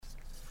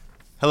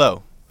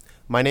Hello,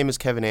 my name is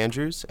Kevin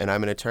Andrews, and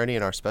I'm an attorney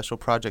in our Special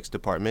Projects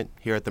Department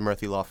here at the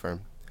Murthy Law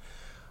Firm.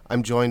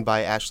 I'm joined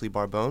by Ashley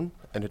Barbone,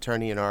 an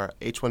attorney in our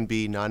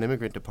H-1B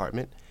non-immigrant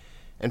department,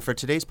 and for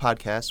today's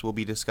podcast, we'll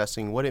be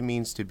discussing what it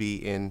means to be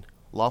in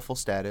lawful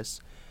status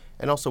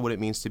and also what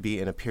it means to be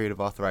in a period of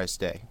authorized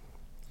stay.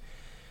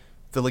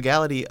 The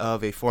legality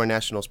of a foreign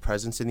national's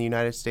presence in the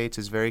United States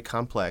is very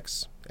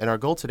complex, and our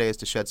goal today is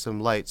to shed some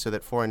light so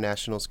that foreign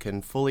nationals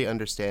can fully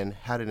understand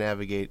how to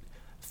navigate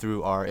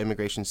through our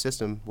immigration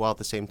system while at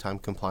the same time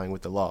complying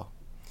with the law.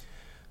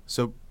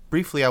 So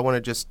briefly, I want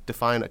to just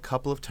define a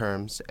couple of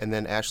terms, and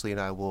then Ashley and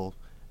I will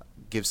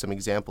give some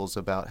examples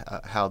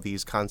about how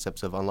these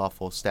concepts of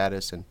unlawful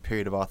status and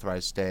period of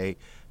authorized stay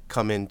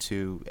come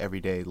into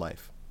everyday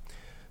life.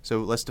 So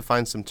let's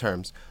define some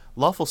terms.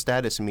 Lawful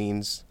status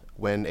means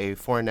when a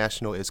foreign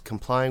national is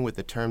complying with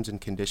the terms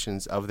and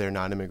conditions of their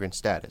non-immigrant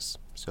status.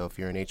 So if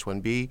you're an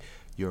H-1B,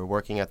 you're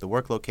working at the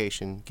work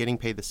location, getting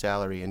paid the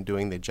salary, and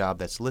doing the job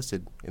that's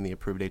listed in the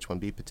approved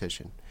H-1B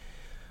petition.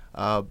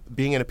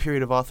 Being in a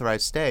period of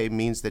authorized stay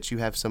means that you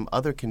have some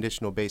other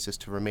conditional basis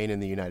to remain in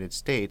the United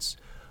States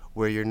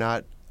where you're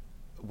not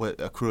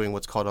accruing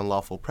what's called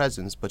unlawful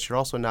presence, but you're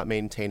also not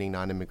maintaining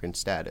non-immigrant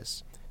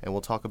status. And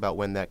we'll talk about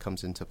when that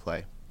comes into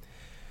play.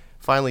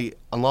 Finally,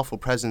 unlawful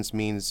presence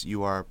means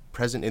you are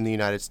present in the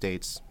United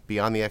States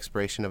beyond the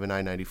expiration of an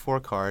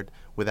I-94 card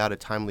without a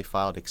timely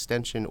filed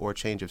extension or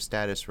change of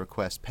status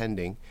request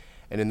pending.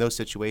 And in those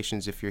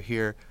situations, if you're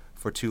here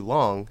for too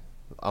long,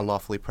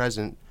 unlawfully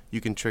present, you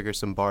can trigger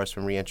some bars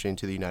from re-entry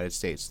into the United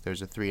States.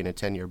 There's a 3 and a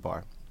 10-year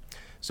bar.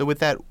 So with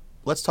that,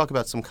 let's talk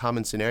about some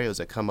common scenarios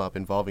that come up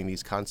involving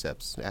these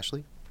concepts.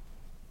 Ashley?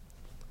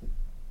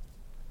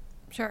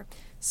 Sure.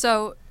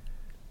 So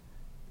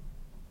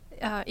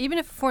even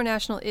if a foreign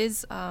national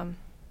is out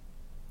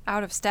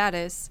of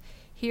status,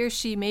 he or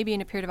she may be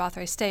in a period of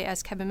authorized stay,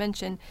 as Kevin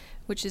mentioned,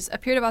 which is a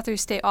period of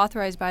authorized stay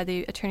authorized by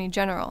the Attorney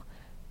General.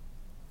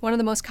 One of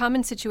the most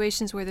common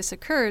situations where this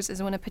occurs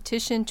is when a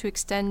petition to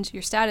extend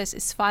your status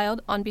is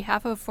filed on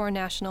behalf of a foreign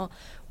national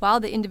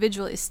while the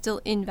individual is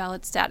still in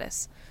valid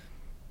status.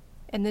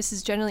 And this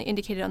is generally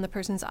indicated on the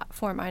person's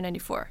Form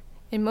I-94.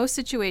 In most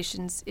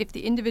situations, if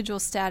the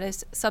individual's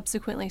status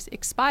subsequently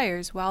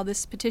expires while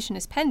this petition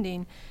is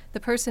pending,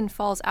 the person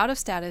falls out of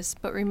status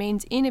but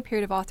remains in a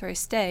period of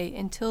authorized stay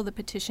until the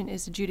petition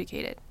is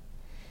adjudicated.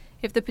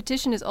 If the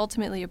petition is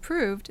ultimately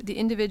approved, the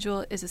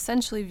individual is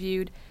essentially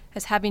viewed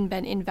as having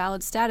been in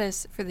valid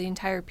status for the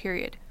entire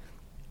period.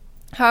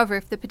 However,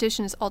 if the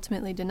petition is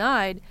ultimately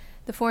denied,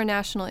 the foreign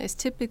national is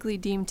typically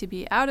deemed to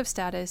be out of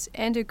status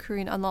and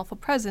accruing unlawful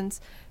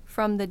presence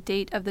from the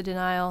date of the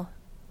denial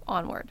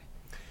onward.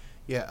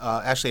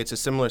 Yeah, actually, it's a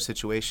similar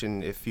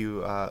situation if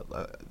you,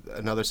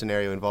 another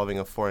scenario involving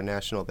a foreign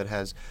national that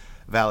has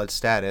valid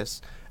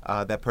status.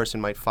 That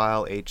person might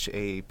file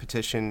a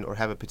petition or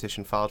have a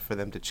petition filed for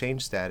them to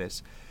change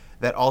status.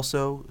 That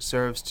also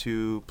serves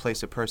to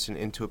place a person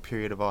into a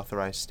period of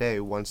authorized stay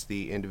once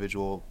the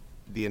individual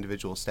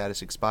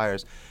status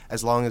expires,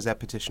 as long as that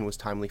petition was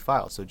timely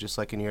filed. So just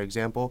like in your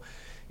example,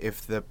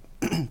 if the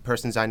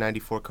person's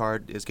I-94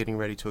 card is getting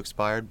ready to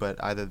expire,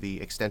 but either the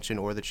extension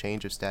or the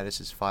change of status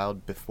is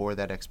filed before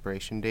that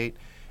expiration date,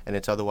 and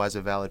it's otherwise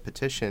a valid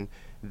petition,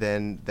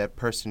 then that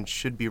person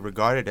should be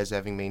regarded as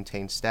having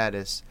maintained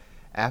status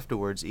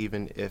afterwards,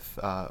 even if,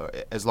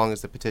 as long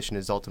as the petition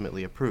is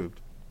ultimately approved.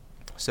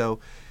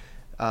 So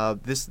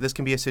this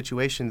can be a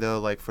situation, though,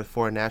 like for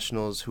foreign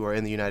nationals who are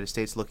in the United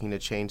States looking to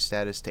change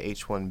status to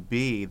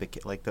H-1B,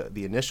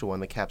 the initial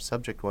one, the cap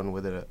subject one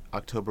with an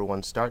October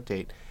 1 start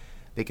date.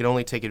 They can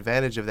only take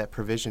advantage of that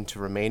provision to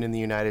remain in the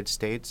United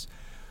States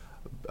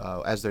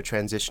as they're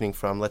transitioning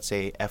from, let's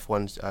say,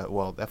 F1's,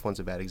 F1's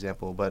a bad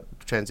example, but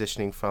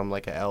transitioning from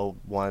like a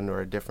L1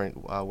 or a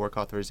different work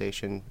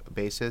authorization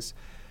basis.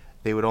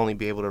 They would only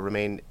be able to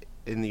remain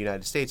in the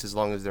United States as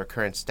long as their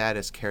current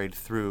status carried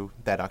through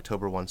that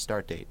October 1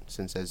 start date,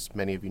 since, as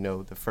many of you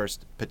know, the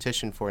first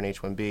petition for an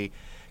H-1B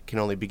can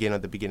only begin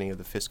at the beginning of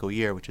the fiscal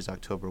year, which is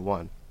October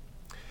 1.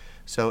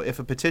 So if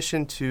a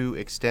petition to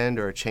extend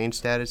or change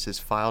status is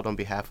filed on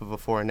behalf of a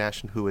foreign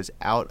national who is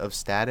out of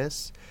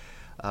status,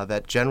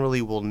 that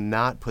generally will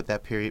not put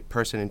that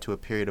person into a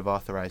period of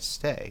authorized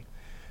stay.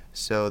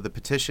 So the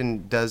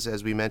petition does,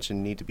 as we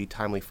mentioned, need to be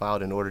timely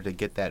filed in order to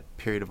get that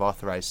period of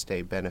authorized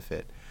stay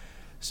benefit.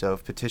 So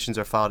if petitions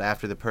are filed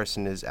after the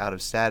person is out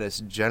of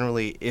status,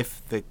 generally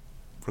if the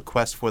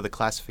request for the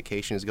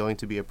classification is going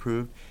to be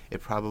approved,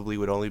 it probably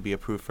would only be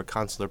approved for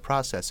consular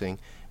processing,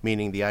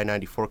 meaning the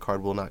I-94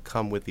 card will not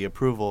come with the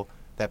approval.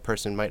 That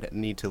person might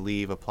need to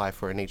leave, apply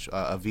for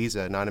a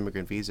visa, a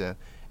non-immigrant visa,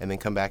 and then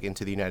come back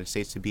into the United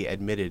States to be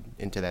admitted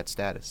into that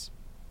status.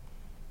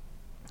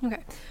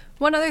 Okay.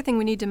 One other thing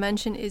we need to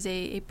mention is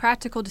a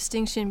practical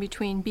distinction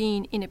between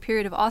being in a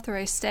period of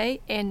authorized stay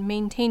and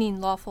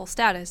maintaining lawful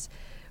status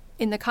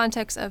in the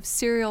context of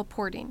serial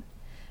porting.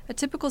 A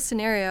typical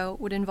scenario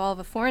would involve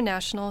a foreign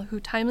national who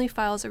timely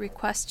files a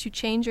request to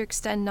change or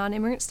extend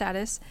non-immigrant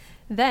status.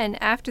 Then,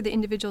 after the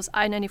individual's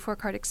I-94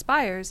 card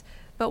expires,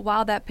 but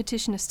while that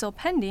petition is still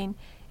pending,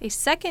 a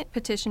second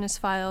petition is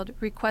filed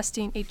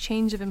requesting a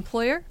change of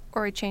employer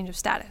or a change of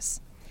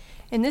status.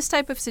 In this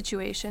type of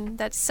situation,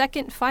 that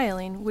second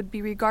filing would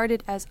be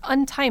regarded as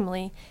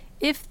untimely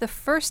if the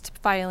first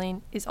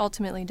filing is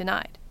ultimately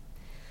denied.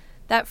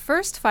 That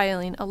first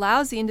filing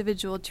allows the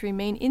individual to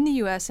remain in the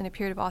U.S. in a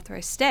period of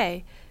authorized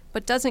stay,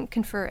 but doesn't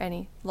confer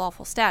any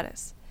lawful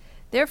status.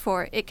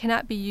 Therefore, it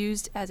cannot be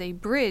used as a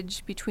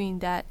bridge between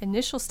that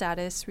initial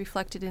status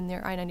reflected in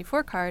their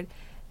I-94 card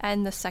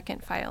and the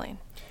second filing.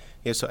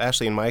 Yeah, so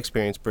Ashley, in my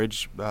experience,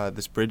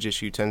 this bridge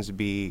issue tends to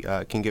be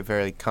can get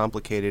very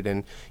complicated,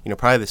 and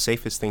probably the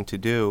safest thing to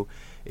do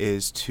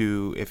is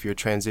to, if you're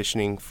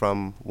transitioning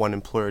from one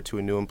employer to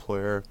a new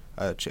employer,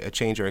 a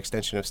change or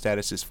extension of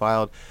status is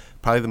filed.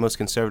 Probably the most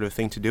conservative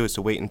thing to do is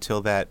to wait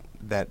until that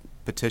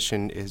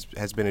petition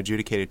has been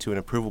adjudicated to an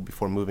approval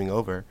before moving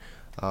over.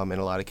 In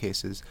a lot of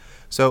cases,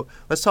 so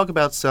let's talk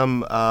about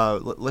some.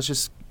 Let's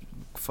just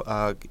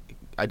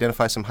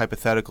identify some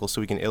hypotheticals so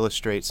we can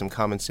illustrate some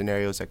common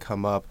scenarios that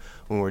come up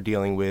when we're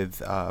dealing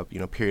with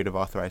period of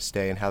authorized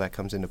stay and how that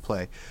comes into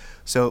play.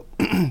 So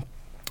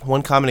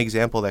one common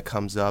example that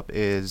comes up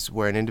is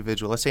where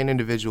let's say an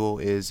individual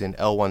is in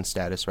L1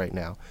 status right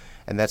now,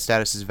 and that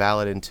status is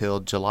valid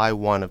until July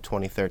 1 of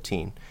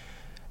 2013.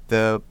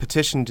 The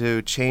petition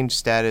to change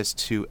status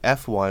to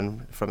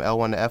F1 from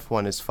L1 to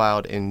F1 is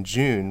filed in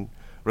June,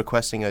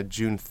 requesting a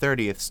June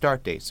 30th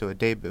start date, so a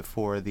day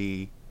before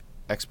the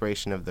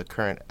expiration of the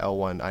current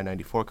L1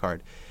 I-94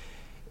 card.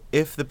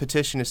 If the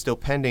petition is still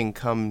pending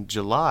come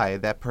July,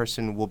 that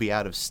person will be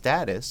out of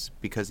status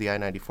because the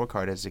I-94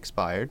 card has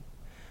expired,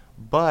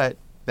 but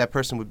that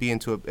person would be in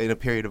a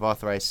period of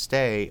authorized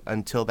stay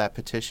until that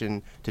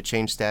petition to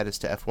change status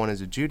to F1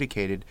 is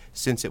adjudicated,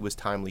 since it was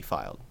timely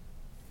filed.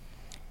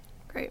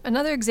 Great.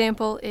 Another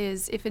example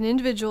is if an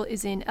individual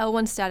is in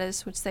L1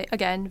 status, which say,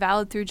 again,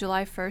 valid through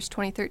July 1st,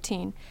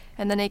 2013,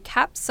 and then a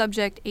CAP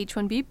subject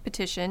H-1B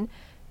petition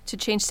to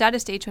change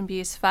status to H-1B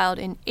is filed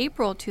in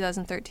April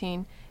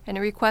 2013, and it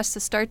requests a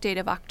start date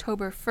of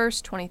October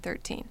 1st,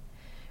 2013.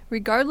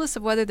 Regardless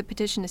of whether the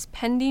petition is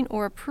pending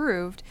or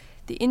approved,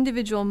 the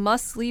individual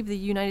must leave the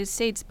United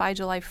States by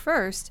July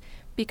 1st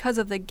because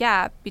of the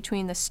gap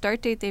between the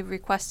start date they've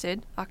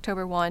requested,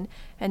 October 1,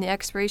 and the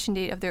expiration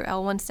date of their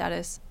L1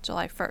 status,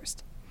 July 1st.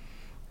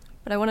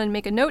 But I want to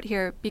make a note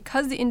here,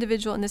 because the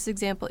individual in this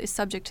example is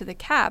subject to the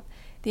cap,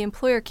 the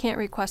employer can't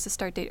request a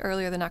start date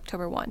earlier than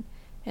October 1.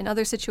 In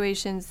other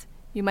situations,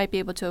 you might be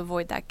able to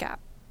avoid that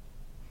gap.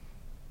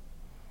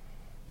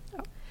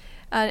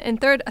 A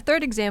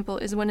third example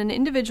is when an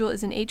individual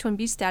is in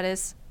H-1B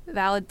status,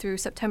 valid through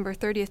September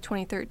 30th,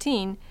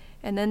 2013,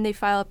 and then they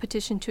file a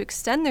petition to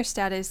extend their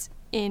status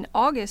in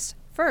August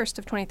 1st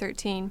of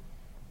 2013.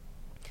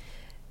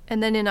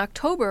 And then in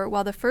October,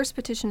 while the first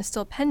petition is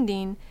still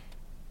pending,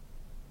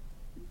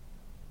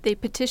 they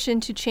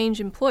petition to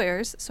change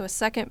employers, so a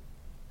second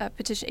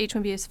petition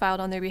H-1B is filed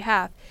on their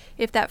behalf.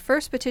 If that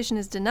first petition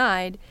is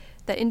denied,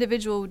 that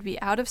individual would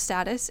be out of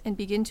status and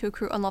begin to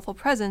accrue unlawful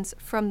presence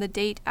from the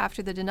date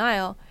after the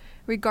denial,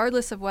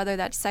 regardless of whether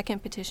that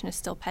second petition is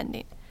still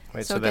pending.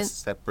 Right, so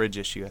that's that bridge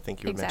issue I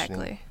think you were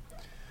mentioning. Exactly.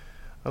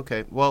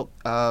 Okay, well,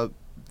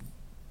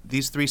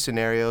 these three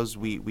scenarios,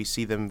 we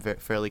see them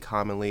fairly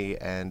commonly,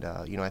 and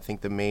I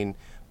think the main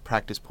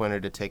practice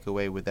pointer to take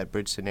away with that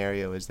bridge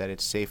scenario is that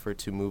it's safer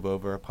to move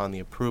over upon the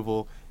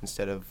approval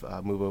instead of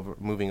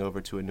moving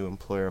over to a new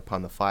employer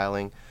upon the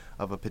filing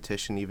of a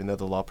petition, even though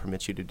the law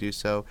permits you to do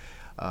so.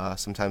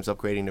 Sometimes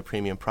upgrading to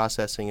premium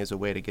processing is a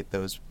way to get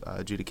those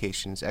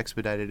adjudications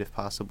expedited if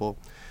possible.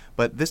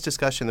 But this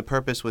discussion, the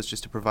purpose was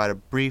just to provide a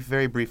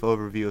very brief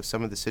overview of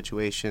some of the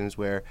situations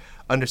where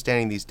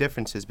understanding these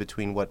differences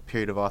between what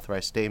period of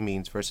authorized stay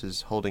means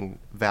versus holding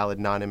valid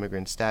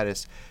non-immigrant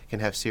status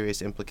can have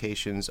serious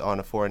implications on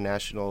a foreign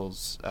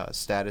national's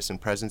status and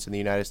presence in the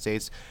United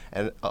States,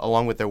 and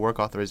along with their work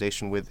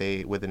authorization with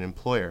an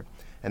employer.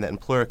 And that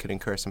employer could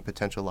incur some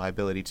potential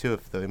liability too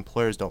if the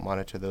employers don't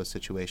monitor those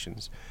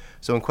situations.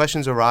 So when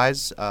questions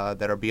arise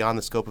that are beyond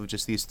the scope of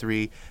just these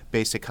three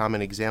basic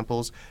common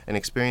examples, an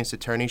experienced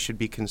attorney should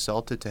be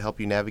consulted to help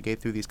you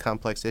navigate through these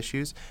complex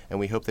issues, and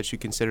we hope that you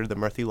consider the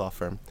Murthy Law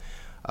Firm.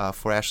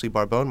 For Ashley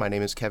Barbone, my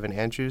name is Kevin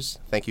Andrews.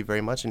 Thank you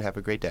very much and have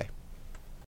a great day.